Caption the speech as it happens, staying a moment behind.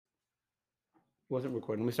wasn't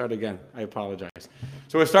recording. Let me start again. I apologize.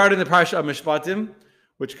 So we're starting the parsha of Mishpatim,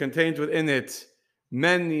 which contains within it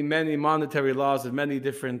many, many monetary laws of many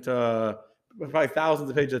different, probably thousands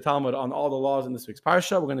of pages of Talmud on all the laws in this week's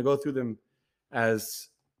parsha. We're going to go through them as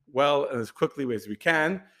well and as quickly as we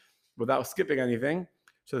can without skipping anything.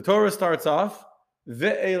 So the Torah starts off,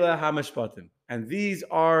 Ve'ela HaMishpatim. And these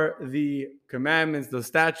are the commandments, the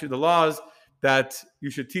statute, the laws that you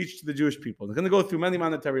should teach to the Jewish people. They're going to go through many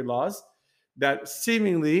monetary laws that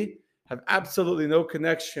seemingly have absolutely no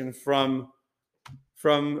connection from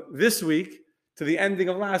this week to the ending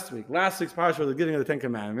of last week. Last week's parsha was the giving of the Ten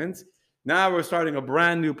Commandments. Now we're starting a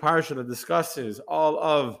brand new parsha that discusses all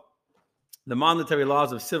of the monetary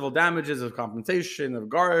laws of civil damages, of compensation, of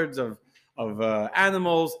guards, of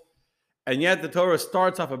animals. And yet the Torah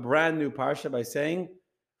starts off a brand new parsha by saying,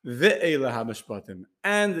 Ve'ela HaMishpatim.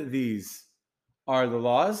 And these are the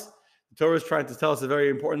laws. The Torah is trying to tell us a very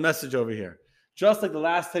important message over here. Just like the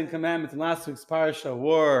last 10 commandments in last week's parsha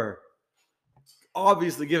were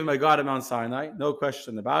obviously given by God at Mount Sinai, no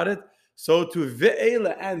question about it, so to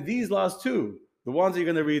Ve'ela, and these laws too, the ones that you're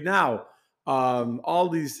going to read now, all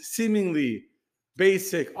these seemingly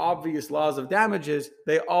basic, obvious laws of damages,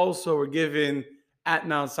 they also were given at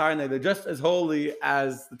Mount Sinai. They're just as holy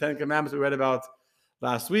as the 10 commandments we read about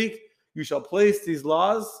last week. You shall place these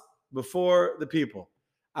laws before the people.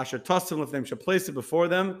 Asher Tassim with them, shall place it before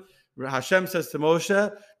them. Hashem says to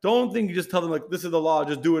Moshe, don't think you just tell them like this is the law,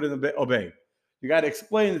 just do it and obey. You got to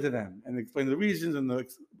explain it to them and explain the reasons, and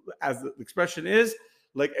as the expression is,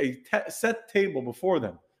 like a set table before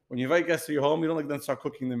them. When you invite guests to your home, you don't like them start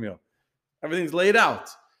cooking the meal. Everything's laid out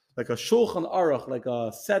like a shulchan aruch, like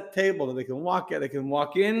a set table that they can walk at. They can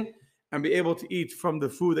walk in and be able to eat from the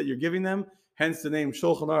food that you're giving them. Hence the name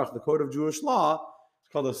shulchan aruch, the code of Jewish law.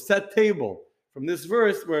 It's called a set table. From this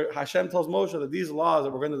verse where Hashem tells Moshe that these laws that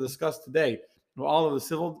we're going to discuss today, all of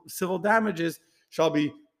the civil damages, shall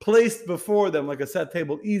be placed before them like a set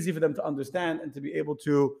table, easy for them to understand and to be able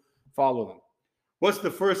to follow them. What's the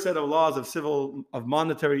first set of laws of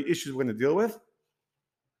monetary issues we're going to deal with?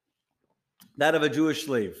 That of a Jewish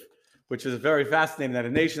slave, which is very fascinating. That a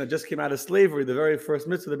nation that just came out of slavery, the very first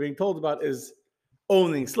mitzvah they're being told about is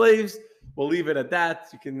owning slaves. We'll leave it at that.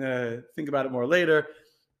 You can think about it more later.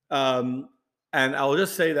 And I'll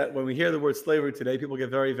just say that when we hear the word slavery today, people get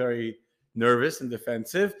very, very nervous and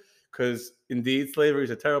defensive because indeed slavery is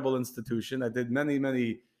a terrible institution that did many,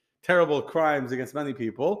 many terrible crimes against many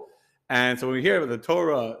people. And so when we hear what the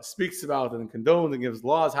Torah speaks about and condones and gives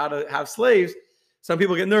laws how to have slaves, some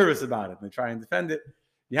people get nervous about it and they try and defend it.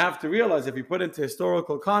 You have to realize, if you put into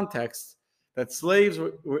historical context, that slaves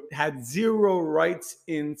had zero rights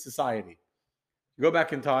in society. You go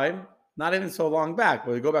back in time, not even so long back,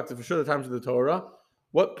 but you go back to for sure the times of the Torah,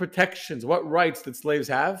 what protections, what rights did slaves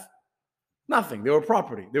have? Nothing. They were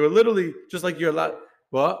property. They were literally just like you're allowed.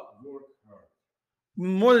 What?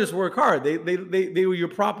 More than just work hard. They were your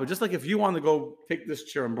property. Just like if you want to go take this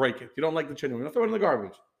chair and break it, you don't like the chair, you don't throw it in the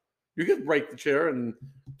garbage. You can break the chair and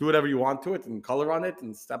do whatever you want to it and color on it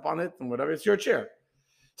and step on it and whatever. It's your chair.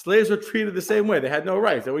 Slaves were treated the same way. They had no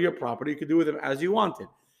rights. They were your property. You could do with them as you wanted.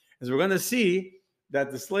 As we're going to see that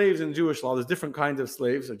the slaves in Jewish law, there's different kinds of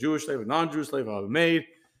slaves, a Jewish slave, a non-Jewish slave, a maid.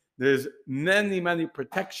 There's many, many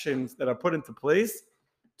protections that are put into place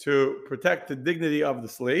to protect the dignity of the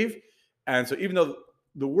slave. And so even though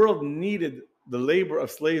the world needed the labor of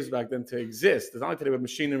slaves back then to exist, it's not like today with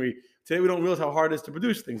machinery. Today we don't realize how hard it is to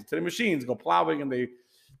produce things. Today machines go plowing, and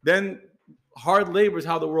then hard labor is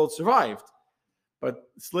how the world survived. But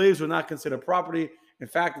slaves were not considered property. In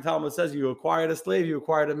fact, the Talmud says you acquired a slave, you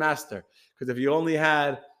acquired a master. Because if you only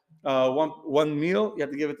had one meal, you have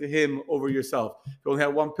to give it to him over yourself. If you only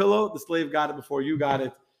had one pillow, the slave got it before you got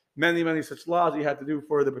it. Many, many such laws you had to do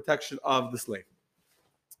for the protection of the slave.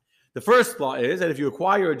 The first law is that if you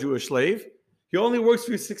acquire a Jewish slave, he only works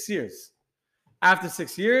for you 6 years. After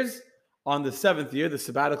 6 years, on the 7th year, the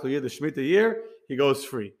sabbatical year, the Shemitah year, he goes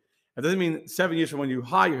free. That doesn't mean 7 years from when you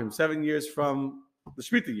hire him, 7 years from the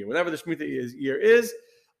Shemitah year. Whenever the Shemitah year is,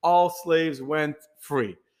 all slaves went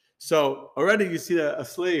free. So already you see that a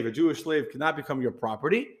slave, a Jewish slave, cannot become your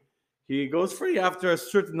property. He goes free after a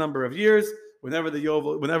certain number of years. Whenever the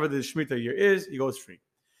Shemitah year is, he goes free.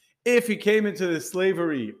 If he came into the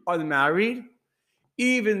slavery unmarried,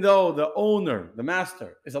 even though the owner, the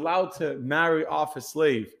master, is allowed to marry off his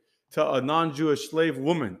slave to a non-Jewish slave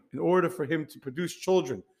woman in order for him to produce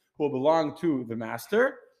children who will belong to the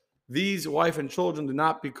master, these wife and children do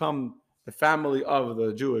not become the family of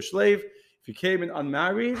the Jewish slave. If he came in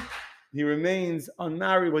unmarried, he remains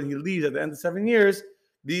unmarried when he leaves at the end of 7 years.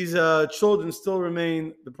 These children still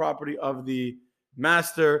remain the property of the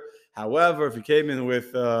master. However, if he came in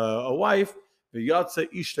with a wife, the Yatsa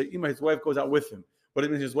Ishta Ima, his wife goes out with him. What does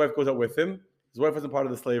it mean his wife goes out with him? His wife wasn't part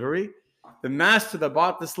of the slavery. The master that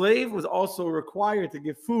bought the slave was also required to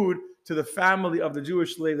give food to the family of the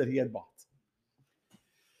Jewish slave that he had bought.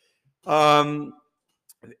 However,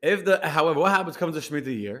 what happens comes the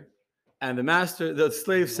Shemitah year, and the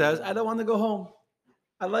slave says, I don't want to go home.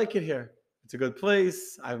 I like it here. It's a good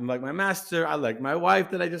place. I like my master. I like my wife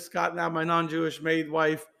that I just got now, my non-Jewish maid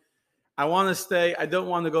wife. I want to stay. I don't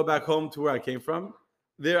want to go back home to where I came from.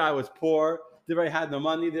 There I was poor. There I had no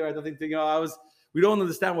money. There I don't think, we don't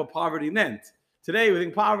understand what poverty meant. Today we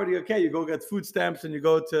think poverty, okay, you go get food stamps and you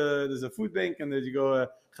go to, there's a food bank and you go,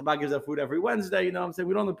 Chabad gives out food every Wednesday, you know what I'm saying?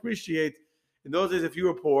 We don't appreciate, in those days if you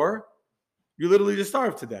were poor, you literally just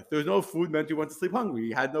starved to death. There was no food, meant you went to sleep hungry.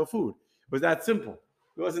 You had no food. It was that simple.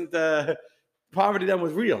 It wasn't, poverty then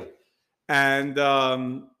was real. And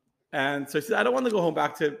so he said, I don't want to go home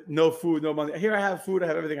back to no food, no money. Here I have food, I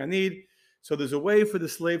have everything I need. So there's a way for the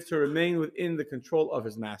slave to remain within the control of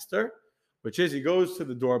his master, which is he goes to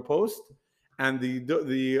the doorpost and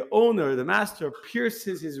the owner, the master,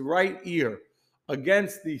 pierces his right ear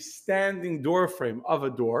against the standing door frame of a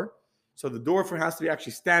door. So the door frame has to be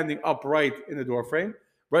actually standing upright in the door frame,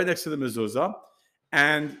 right next to the mezuzah.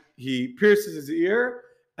 And he pierces his ear,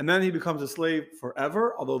 and then he becomes a slave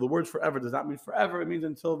forever. Although the word forever does not mean forever. It means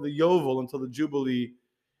until the Yovel, until the Jubilee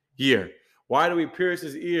year. Why do we pierce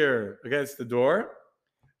his ear against the door?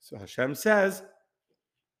 So Hashem says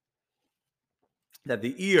that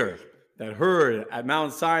the ear that heard at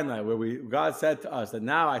Mount Sinai, where God said to us that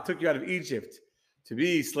now I took you out of Egypt to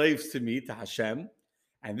be slaves to me, to Hashem,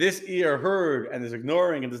 and this ear heard and is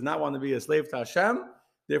ignoring and does not want to be a slave to Hashem,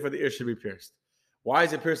 therefore the ear should be pierced. Why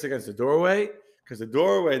is it pierced against the doorway? Because the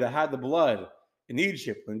doorway that had the blood in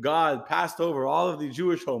Egypt, when God passed over all of the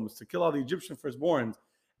Jewish homes to kill all the Egyptian firstborns,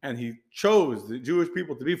 and he chose the Jewish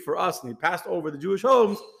people to be for us, and he passed over the Jewish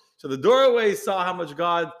homes, so the doorway saw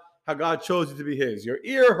how God chose you to be his. Your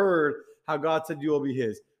ear heard how God said you will be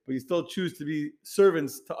his, but you still choose to be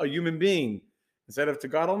servants to a human being instead of to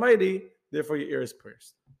God Almighty, therefore your ear is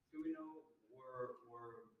pierced. Do we know were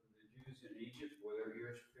the Jews in Egypt, were their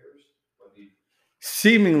ears pierced?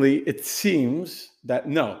 Seemingly, it seems that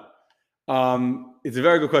no. It's a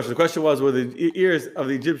very good question. The question was, were the ears of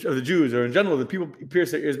the Jews, or in general, the people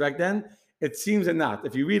pierced their ears back then? It seems that not.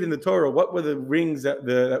 If you read in the Torah, what were the rings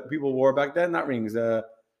that people wore back then? Not rings,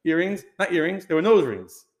 earrings. Not earrings. They were nose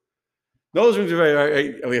rings. Nose rings are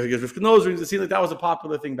very nose rings. It seemed like that was a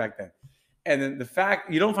popular thing back then. And then the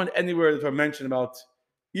fact you don't find anywhere that are mentioned about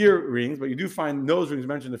earrings, but you do find nose rings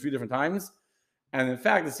mentioned a few different times. And in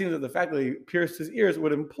fact, it seems that the fact that he pierced his ears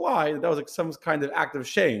would imply that was like some kind of act of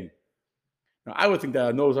shame. Now, I would think that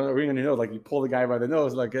a ring on your nose, like you pull the guy by the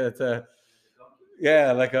nose, like it's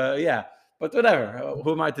yeah. But whatever.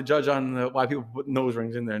 Who am I to judge on why people put nose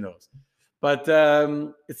rings in their nose? But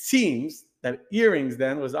it seems that earrings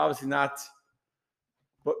then was obviously not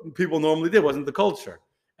what people normally did. Wasn't the culture,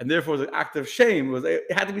 and therefore it was an act of shame.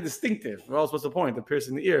 It had to be distinctive. Or else, what's the point of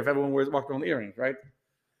piercing the ear if everyone walked around with earrings, right?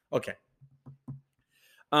 Okay.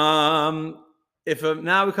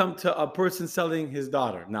 Now we come to a person selling his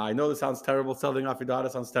daughter. Now, I know this sounds terrible. Selling off your daughter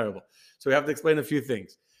sounds terrible. So we have to explain a few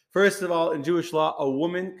things. First of all, in Jewish law, a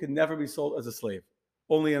woman could never be sold as a slave.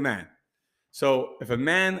 Only a man. So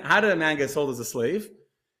how did a man get sold as a slave?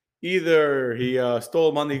 Either he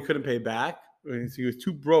stole money he couldn't pay back. He was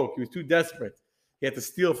too broke. He was too desperate. He had to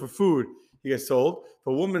steal for food. He gets sold. If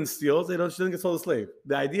a woman steals, she doesn't get sold as a slave.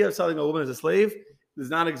 The idea of selling a woman as a slave does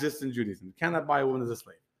not exist in Judaism. You cannot buy a woman as a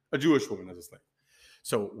slave. A Jewish woman as a slave.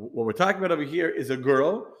 So what we're talking about over here is a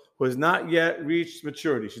girl who has not yet reached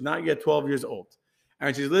maturity. She's not yet 12 years old.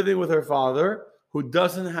 And she's living with her father who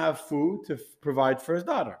doesn't have food to provide for his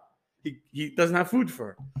daughter. He doesn't have food for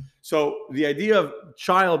her. So the idea of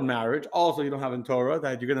child marriage, also you don't have in Torah,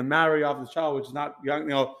 that you're going to marry off this child, which is not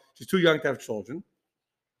young, she's too young to have children.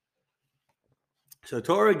 So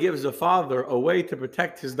Torah gives the father a way to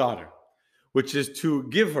protect his daughter, which is to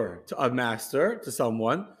give her to a master, to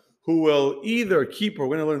someone who will either keep her.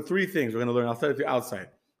 We're going to learn three things. I'll tell you outside.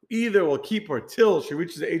 Either will keep her till she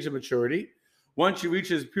reaches the age of maturity. Once she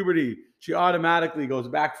reaches puberty, she automatically goes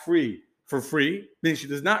back for free, meaning she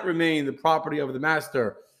does not remain the property of the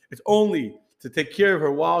master. It's only to take care of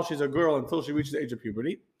her while she's a girl until she reaches the age of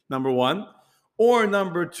puberty, number one. Or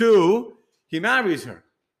number two, he marries her.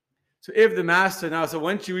 So if the master so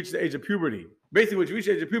when she reaches the age of puberty, basically when she reaches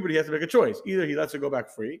the age of puberty, he has to make a choice. Either he lets her go back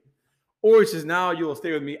free, or he says, now you will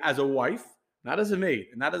stay with me as a wife, not as a maid,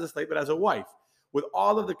 and not as a slave, but as a wife, with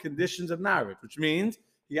all of the conditions of marriage, which means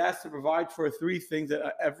he has to provide for 3 things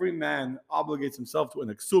that every man obligates himself to in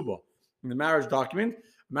a ksuba. In the marriage document,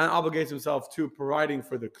 a man obligates himself to providing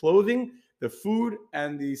for the clothing, the food,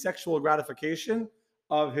 and the sexual gratification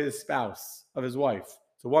of his spouse, of his wife.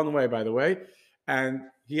 So one way, by the way, and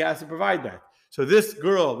he has to provide that. So this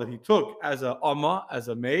girl that he took as a amma, as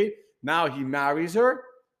a maid, now he marries her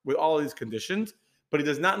with all these conditions, but he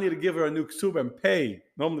does not need to give her a new ksuba and pay.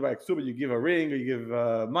 Normally by ksuba, you give a ring or you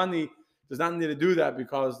give money. Does not need to do that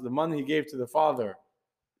because the money he gave to the father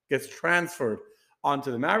gets transferred onto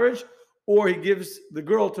the marriage, or he gives the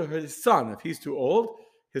girl to his son. If he's too old,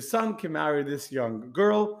 his son can marry this young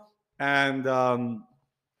girl, and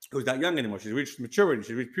who's not young anymore. She's reached maturity,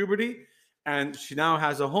 she's reached puberty, and she now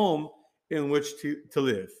has a home in which to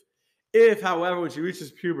live. If, however, when she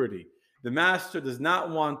reaches puberty, the master does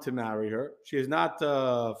not want to marry her, she has not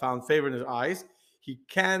found favor in his eyes, he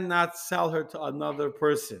cannot sell her to another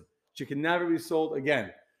person. She can never be sold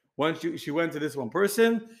again. Once she went to this one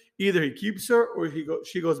person, either he keeps her or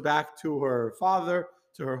she goes back to her father,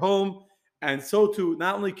 to her home. And so too,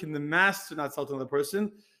 not only can the master not sell to another person,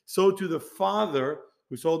 so too the father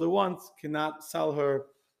who sold her once cannot sell her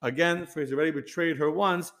again, for he's already betrayed her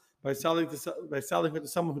once by selling her to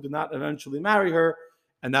someone who did not eventually marry her,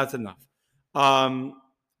 and that's enough.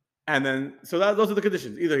 And then, so those are the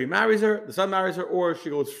conditions. Either he marries her, the son marries her, or she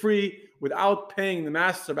goes free without paying the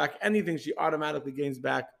master back anything. She automatically gains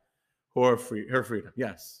back her freedom.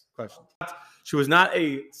 Yes, question. She was not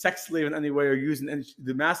a sex slave in any way or using any.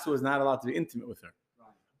 The master was not allowed to be intimate with her.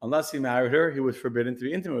 Unless he married her, he was forbidden to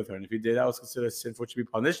be intimate with her. And if he did, that was considered a sin for which to be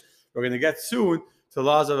punished. We're going to get soon to the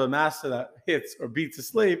laws of a master that hits or beats a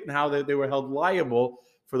slave and how they were held liable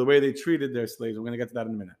for the way they treated their slaves. We're going to get to that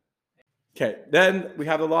in a minute. Okay, then we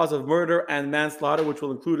have the laws of murder and manslaughter, which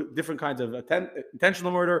will include different kinds of intentional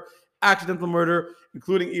murder, accidental murder,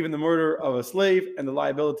 including even the murder of a slave and the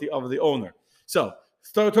liability of the owner. So,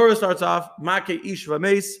 Torah starts off, Make ish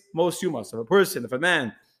v'meis mos yumas. If a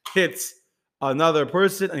man hits another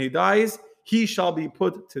person and he dies, he shall be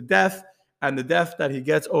put to death, and the death that he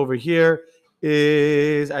gets over here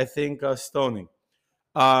is, I think, stoning.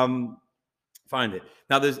 Find it.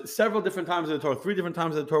 Now, there's several different times in the Torah, 3 different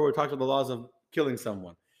times in the Torah where we talk about the laws of killing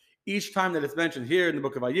someone. Each time that it's mentioned here in the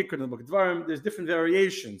book of Vayikra, in the book of Dvarim, there's different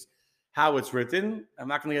variations how it's written. I'm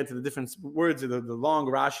not going to get to the different words of the long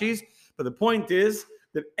Rashis, but the point is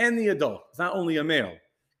that any adult, it's not only a male, it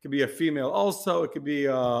could be a female also, it could be,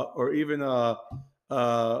 or even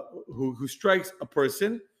who strikes a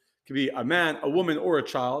person, it could be a man, a woman, or a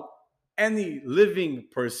child, any living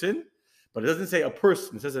person, but it doesn't say a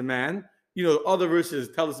person, it says a man. You know, other verses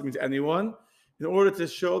tell us it means anyone, in order to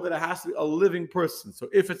show that it has to be a living person. So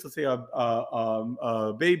if it's, let's say,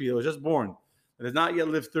 a baby that was just born, that has not yet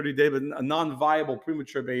lived 30 days, but a non-viable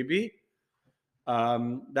premature baby,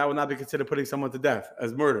 that would not be considered putting someone to death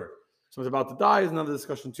as murder. Someone's about to die is another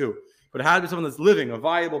discussion too. But it has to be someone that's living, a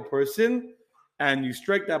viable person, and you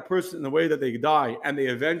strike that person in the way that they die, and they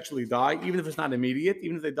eventually die, even if it's not immediate,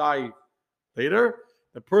 even if they die later,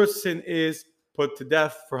 the person is put to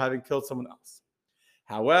death for having killed someone else.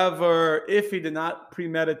 However, if he did not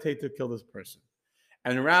premeditate to kill this person,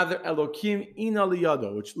 and rather Elokim ina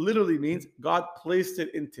liyado, which literally means God placed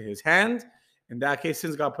it into his hand. In that case,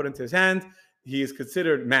 since God put it into his hand, he is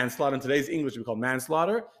considered manslaughter. In today's English, we call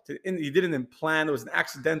manslaughter. He didn't plan; it was an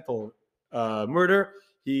accidental murder.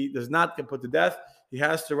 He does not get put to death. He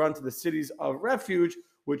has to run to the cities of refuge,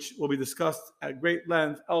 which will be discussed at great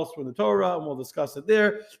length elsewhere in the Torah, and we'll discuss it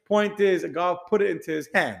there. Point is, that God put it into his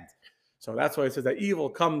hand. So that's why it says that evil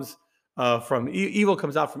comes out from evil,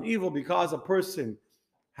 because a person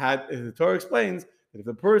had, the Torah explains that if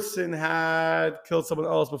the person had killed someone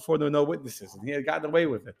else before there were no witnesses, and he had gotten away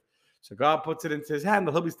with it, so God puts it into his hand,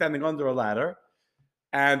 that he'll be standing under a ladder,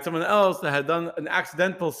 and someone else that had done an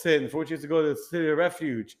accidental sin for which he has to go to the city of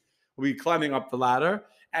refuge will be climbing up the ladder,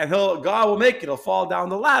 and God will make it. He'll fall down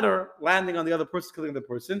the ladder, landing on the other person, killing the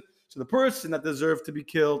person. So the person that deserved to be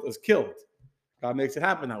killed is killed. God makes it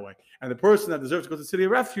happen that way. And the person that deserves to go to the city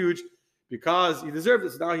of refuge, because he deserved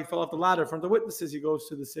it, so now he fell off the ladder from the witnesses, he goes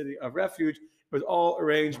to the city of refuge. It was all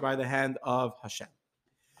arranged by the hand of Hashem.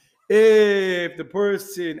 If the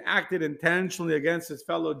person acted intentionally against his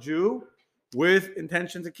fellow Jew with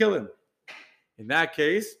intention to kill him, in that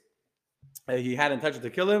case, he had intention to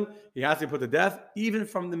kill him, he has to be put to death. Even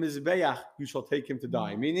from the Mizbeach, you shall take him to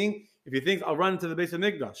die. Meaning, if he thinks, I'll run into the base of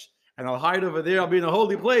Mikdash, and I'll hide over there, I'll be in a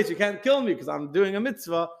holy place, you can't kill me because I'm doing a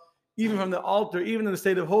mitzvah, even from the altar, even in the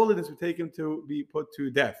state of holiness, we take him to be put to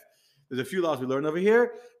death. There's a few laws we learn over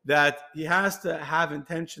here, that he has to have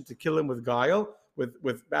intention to kill him with guile,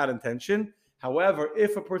 with bad intention. However,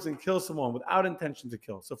 if a person kills someone without intention to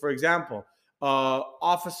kill, so for example,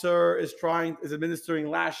 officer is administering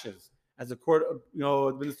lashes as a court,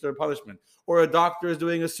 administer punishment, or a doctor is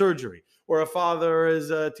doing a surgery, or a father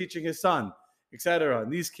is teaching his son, etc. In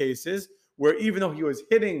these cases, where even though he was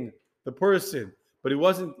hitting the person, but he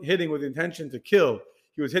wasn't hitting with the intention to kill,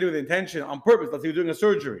 he was hitting with intention on purpose. Let's say he was doing a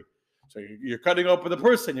surgery, so you're cutting open the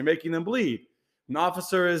person, you're making them bleed. An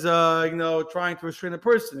officer is, trying to restrain a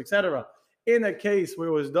person, etc. In a case where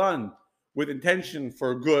it was done with intention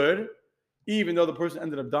for good, even though the person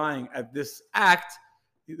ended up dying at this act,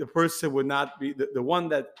 the person would not be, the one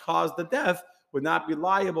that caused the death would not be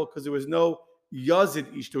liable because there was no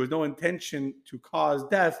yazid ish, there was no intention to cause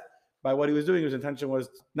death by what he was doing. His intention was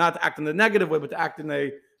not to act in the negative way, but to act in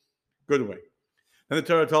a good way. And the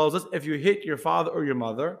Torah tells us, if you hit your father or your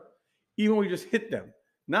mother, even when you just hit them,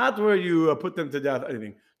 not where you put them to death or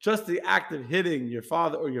anything, just the act of hitting your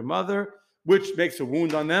father or your mother, which makes a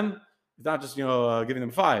wound on them, it's not just giving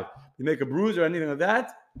them 5. You make a bruise or anything like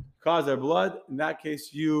that, cause their blood. In that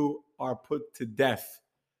case, you are put to death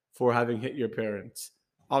for having hit your parents.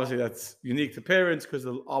 Obviously, that's unique to parents because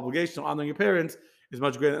the obligation of honoring your parents is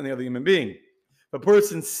much greater than any other human being. If a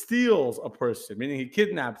person steals a person, meaning he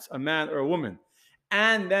kidnaps a man or a woman,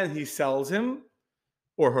 and then he sells him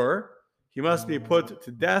or her, he must be put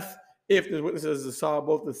to death. If the witnesses saw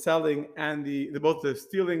both the selling and both the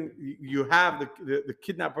stealing, you have the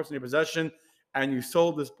kidnapped person in your possession, and you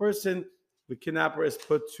sold this person, the kidnapper is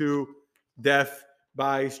put to death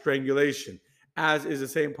by strangulation, as is the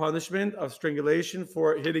same punishment of strangulation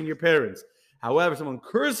for hitting your parents. However, if someone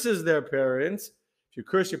curses their parents, if you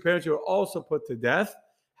curse your parents, you are also put to death.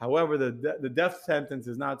 However, the death sentence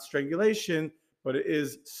is not strangulation, but it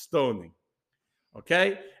is stoning.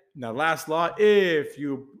 Okay? Now, last law: if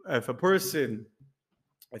a person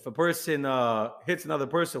hits another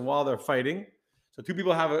person while they're fighting, so two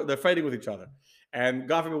people they're fighting with each other, and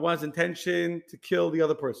God forbid one's intention to kill the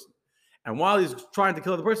other person, and while he's trying to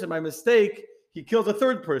kill the person by mistake, he kills a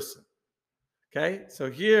third person. Okay,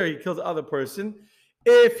 so here he kills the other person.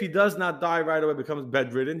 If he does not die right away, becomes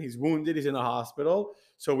bedridden, he's wounded, he's in a hospital.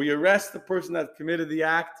 So we arrest the person that committed the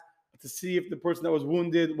act to see if the person that was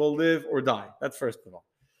wounded will live or die. That's first of all.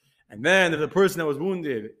 And then if the person that was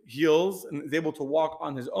wounded heals and is able to walk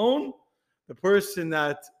on his own, the person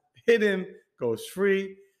that hit him goes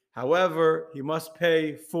free. However, he must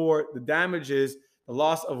pay for the damages, the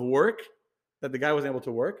loss of work, that the guy wasn't able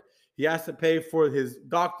to work. He has to pay for his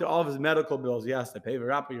doctor, all of his medical bills. He has to pay for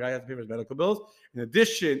Rapper, he has to pay for his medical bills. In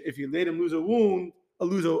addition, if you made him lose a wound,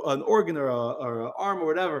 an organ or an arm or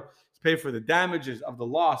whatever, to pay for the damages of the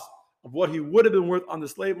loss of what he would have been worth on the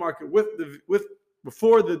slave market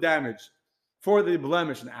before the damage, for the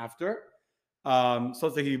blemish and after. So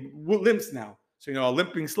that he limps now. So, a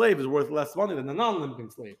limping slave is worth less money than a non-limping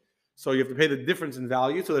slave. So you have to pay the difference in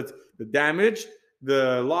value. So that's the damage,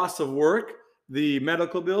 the loss of work, the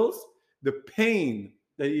medical bills, the pain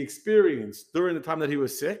that he experienced during the time that he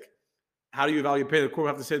was sick. How do you evaluate pain? The court will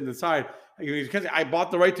have to sit and decide. You can't say, I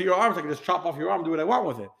bought the right to your arm, so I can just chop off your arm and do what I want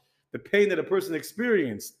with it. The pain that a person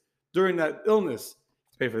experienced during that illness,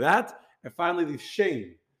 pay for that. And finally, the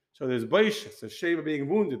shame. So there's baishas, the shame of being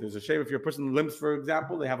wounded. There's a shame if your person limps, for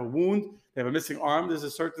example, they have a wound, they have a missing arm. There's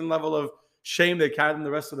a certain level of shame they carry them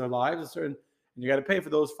the rest of their lives. And you got to pay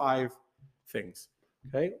for those 5 things.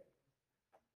 Okay.